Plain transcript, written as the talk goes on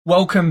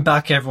Welcome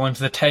back everyone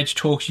to the Tej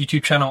Talks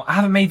YouTube channel. I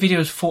haven't made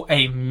videos for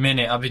a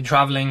minute. I've been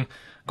traveling,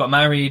 got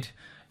married,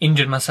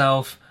 injured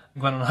myself,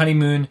 went on a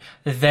honeymoon,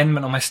 then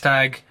went on my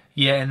stag.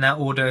 Yeah, in that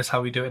order is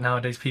how we do it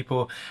nowadays,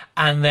 people.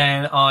 And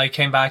then I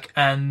came back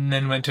and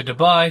then went to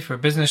Dubai for a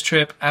business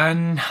trip,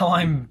 and now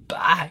I'm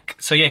back.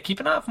 So yeah,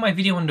 keep an eye out for my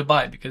video on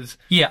Dubai because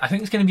yeah, I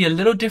think it's going to be a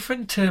little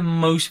different to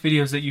most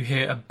videos that you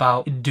hear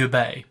about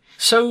Dubai.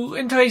 So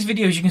in today's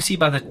video, as you can see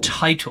by the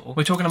title,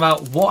 we're talking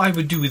about what I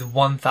would do with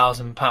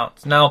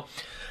 £1,000. Now,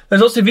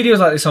 there's lots of videos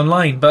like this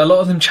online, but a lot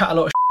of them chat a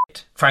lot of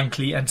shit,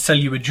 frankly, and sell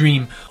you a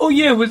dream. Oh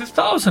yeah, with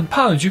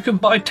 £1,000 you can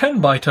buy 10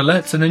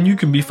 buy-to-lets and then you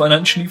can be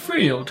financially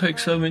free. It'll take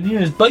 7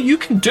 years, but you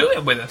can do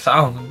it with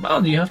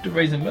 £1,000. You have to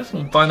raise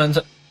investment finance.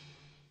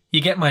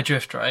 You get my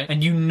drift, right?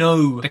 And you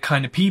know the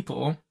kind of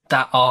people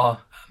that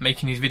are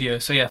making these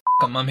videos. So yeah, f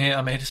them, I'm here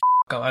to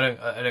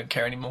I don't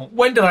care anymore.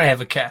 When did I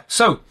ever care?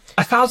 So,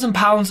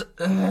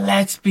 £1,000,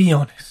 let's be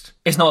honest,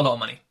 it's not a lot of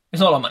money. It's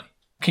not a lot of money.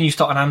 Can you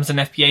start an Amazon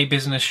FBA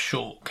business?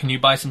 Sure. Can you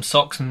buy some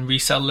socks and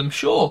resell them?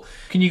 Sure.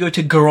 Can you go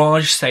to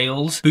garage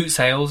sales, boot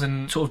sales,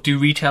 and sort of do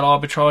retail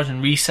arbitrage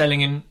and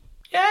reselling and,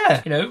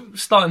 yeah, you know,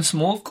 starting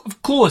small?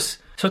 Of course.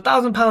 So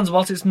 £1,000,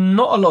 whilst it's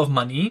not a lot of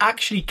money,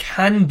 actually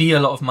can be a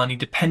lot of money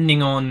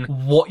depending on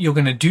what you're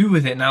going to do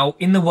with it. Now,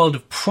 in the world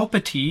of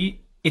property,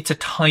 it's a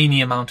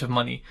tiny amount of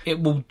money. It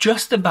will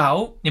just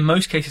about, in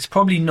most cases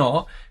probably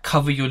not,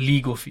 cover your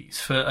legal fees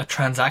for a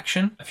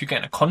transaction. If you're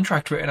getting a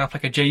contract written up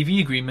like a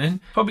JV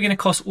agreement, probably going to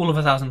cost all of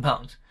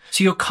 £1,000.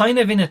 So you're kind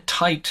of in a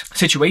tight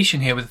situation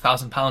here with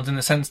 £1,000 in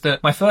the sense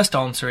that my first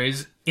answer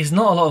is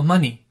not a lot of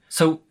money.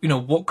 So, you know,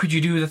 what could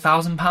you do with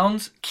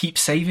 £1,000? Keep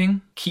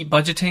saving, keep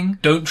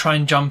budgeting. Don't try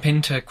and jump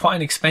into quite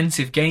an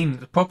expensive game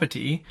with the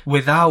property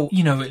without,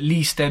 you know, at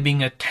least there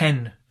being a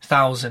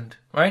 10,000.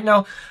 Right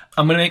now,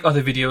 I'm going to make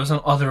other videos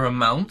on other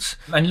amounts.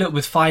 And look,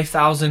 with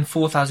 5,000,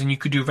 4,000, you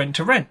could do rent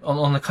to rent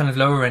on the kind of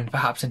lower end,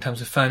 perhaps in terms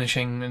of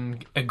furnishing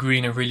and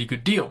agreeing a really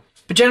good deal.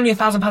 But generally,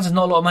 £1,000 is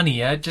not a lot of money,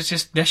 yeah? Let's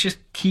just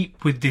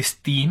keep with this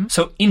theme.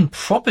 So in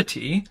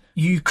property,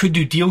 you could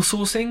do deal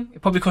sourcing.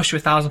 It probably costs you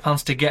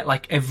 £1,000 to get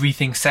like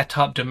everything set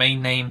up,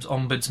 domain names,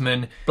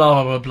 ombudsman,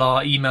 blah, blah, blah,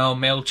 blah, email,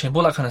 MailChimp,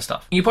 all that kind of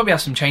stuff. You probably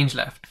have some change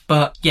left.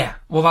 But yeah,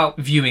 what about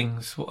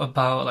viewings? What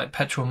about like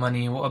petrol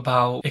money? What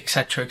about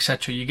etc.,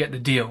 etc.? You get the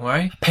deal,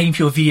 right? Paying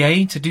for your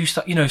VA to do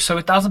stuff, you know,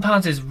 so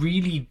 £1,000 is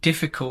really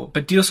difficult.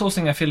 But deal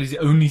sourcing, I feel, is the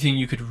only thing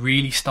you could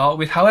really start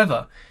with.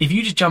 However, if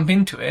you just jump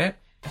into it,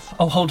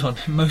 oh, hold on.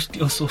 Most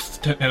deal sources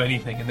don't know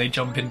anything and they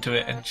jump into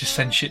it and just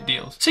send shit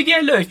deals. So yeah,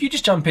 look, if you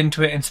just jump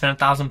into it and spend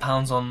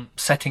 £1,000 on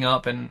setting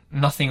up and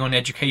nothing on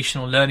education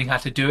or learning how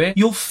to do it,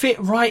 you'll fit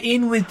right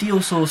in with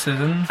deal sources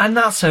and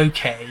that's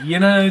okay. You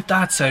know,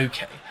 that's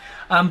okay.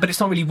 But it's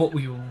not really what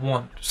we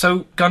want. So,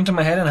 gun to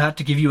my head, and I had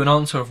to give you an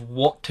answer of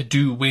what to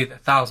do with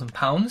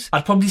 £1,000.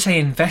 I'd probably say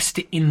invest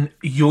it in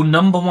your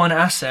number one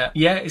asset.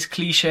 Yeah, it's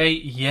cliche.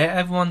 Yeah,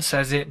 everyone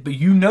says it. But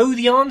you know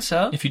the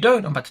answer. If you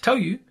don't, I'm about to tell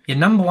you. Your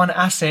number one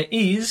asset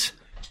is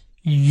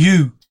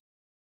you.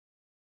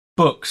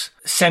 Books,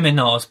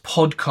 seminars,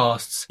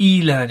 podcasts,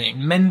 e-learning,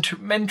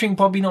 mentoring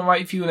probably not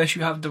right for you unless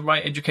you have the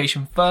right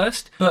education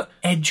first, but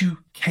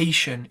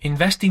education,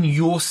 invest in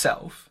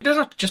yourself. It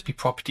doesn't have to just be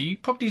property.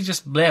 Property is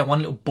just there, one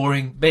little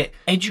boring bit.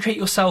 Educate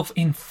yourself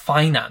in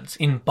finance,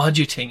 in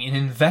budgeting, in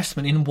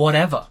investment, in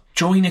whatever.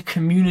 Join a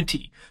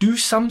community. Do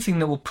something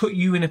that will put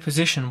you in a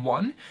position,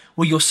 one,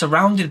 where you're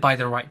surrounded by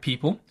the right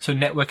people. So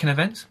networking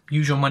events,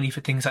 use your money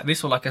for things like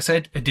this, or like I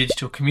said, a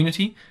digital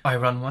community. I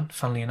run one,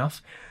 funnily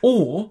enough.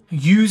 Or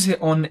use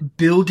it on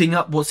building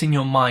up what's in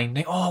your mind.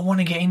 Like, oh, I want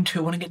to get into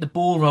it, I want to get the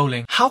ball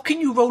rolling. How can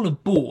you roll a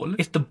ball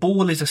if the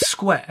ball is a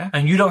square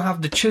and you don't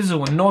have the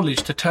chisel and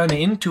knowledge to turn it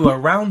into a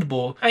round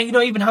ball and you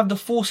don't even have the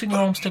force in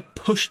your arms to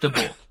push the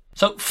ball?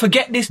 So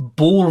forget this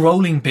ball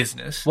rolling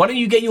business. Why don't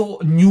you get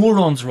your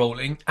neurons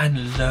rolling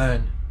and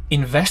learn?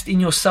 Invest in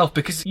yourself,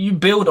 because you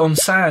build on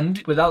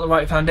sand without the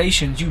right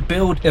foundations. You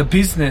build a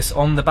business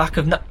on the back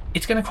of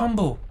it's going to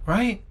crumble,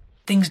 right?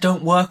 Things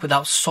don't work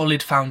without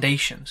solid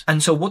foundations.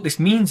 And so what this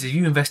means is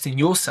you invest in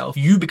yourself,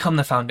 you become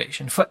the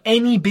foundation for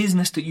any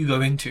business that you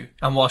go into.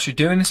 And whilst you're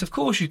doing this, of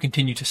course, you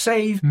continue to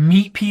save,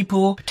 meet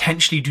people,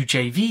 potentially do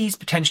JVs,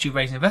 potentially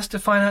raise investor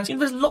finance. You know,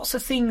 there's lots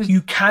of things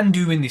you can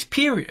do in this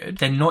period.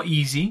 They're not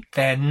easy.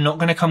 They're not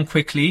going to come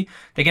quickly.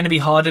 They're going to be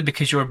harder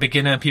because you're a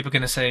beginner and people are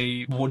going to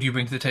say, what do you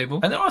bring to the table?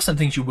 And there are some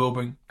things you will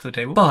bring to the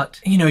table.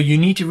 But, you know, you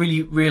need to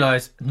really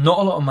realize not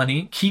a lot of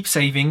money, keep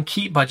saving,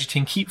 keep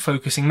budgeting, keep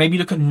focusing, maybe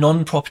look at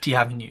non-property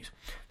avenues.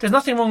 There's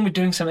nothing wrong with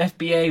doing some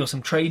FBA or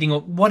some trading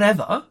or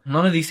whatever.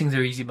 None of these things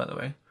are easy, by the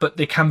way, but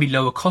they can be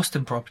lower cost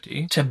than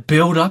property to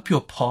build up your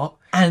pot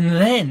and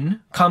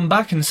then come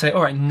back and say,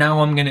 all right,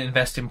 now I'm going to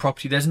invest in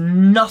property. There's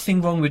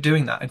nothing wrong with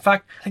doing that. In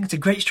fact, I think it's a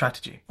great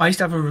strategy. I used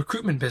to have a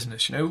recruitment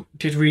business, you know,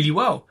 did really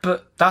well,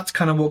 but that's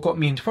kind of what got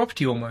me into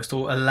property almost,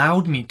 or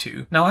allowed me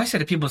to. Now, I say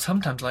to people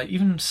sometimes, like,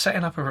 even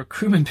setting up a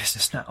recruitment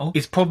business now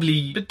is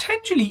probably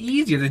potentially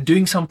easier than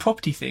doing some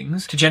property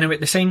things to generate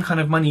the same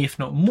kind of money, if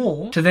not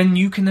more, to then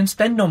you can then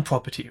spend on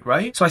property,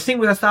 right? So I think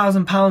with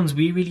 £1,000,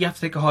 we really have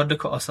to take a hard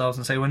look at ourselves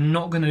and say we're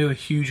not going to do a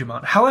huge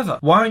amount. However,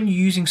 why aren't you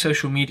using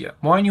social media?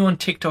 Why aren't you on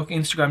TikTok,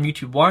 Instagram,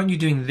 YouTube? Why aren't you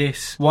doing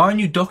this? Why aren't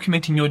you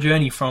documenting your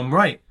journey from,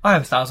 right, I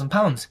have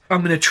 £1,000.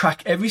 I'm going to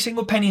track every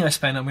single penny I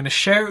spend. I'm going to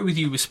share it with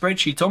you with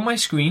spreadsheets on my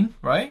screen,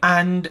 right?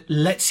 And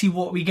let's see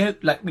what we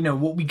get, like, you know,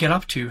 what we get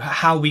up to,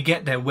 how we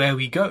get there, where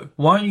we go.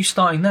 Why aren't you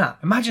starting that?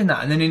 Imagine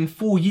that. And then in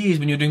 4 years,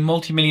 when you're doing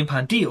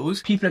multi-million-pound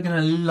deals, people are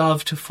going to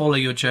love to follow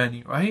your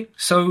journey, right?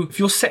 So if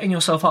you're setting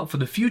yourself up for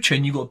the future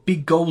and you've got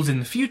big goals in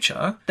the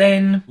future,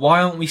 then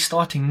why aren't we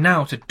starting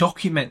now to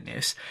document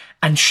this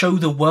and show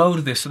the world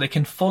this so they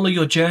can follow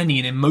your journey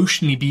and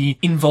emotionally be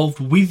involved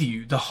with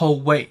you the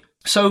whole way?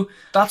 So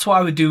that's what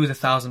I would do with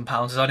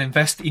 £1,000 is I'd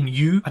invest in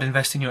you. I'd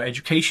invest in your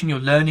education, your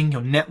learning,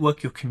 your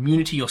network, your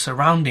community, your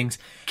surroundings.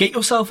 Get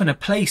yourself in a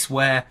place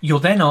where you're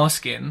then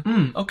asking,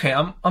 okay,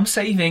 I'm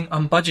saving,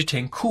 I'm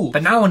budgeting, cool.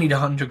 But now I need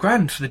 100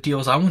 grand for the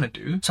deals I want to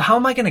do. So how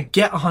am I going to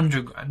get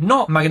 100 grand?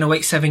 Not am I going to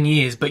wait 7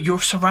 years, but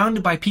you're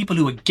surrounded by people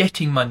who are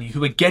getting money,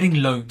 who are getting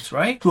loans,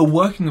 right? Who are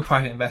working with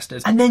private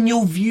investors. And then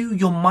your view,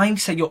 your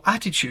mindset, your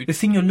attitude, the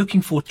thing you're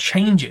looking for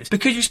changes.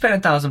 Because you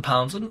spent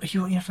 £1,000, you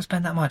don't have to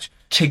spend that much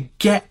to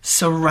get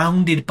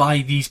surrounded by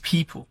these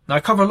people. Now, I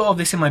cover a lot of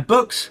this in my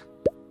books.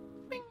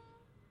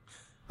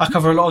 I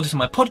cover a lot of this in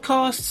my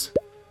podcasts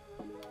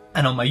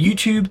and on my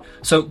YouTube.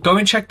 So go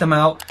and check them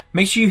out.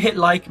 Make sure you hit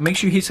like, make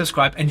sure you hit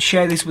subscribe, and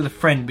share this with a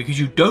friend, because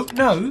you don't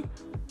know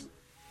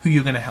who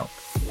you're going to help.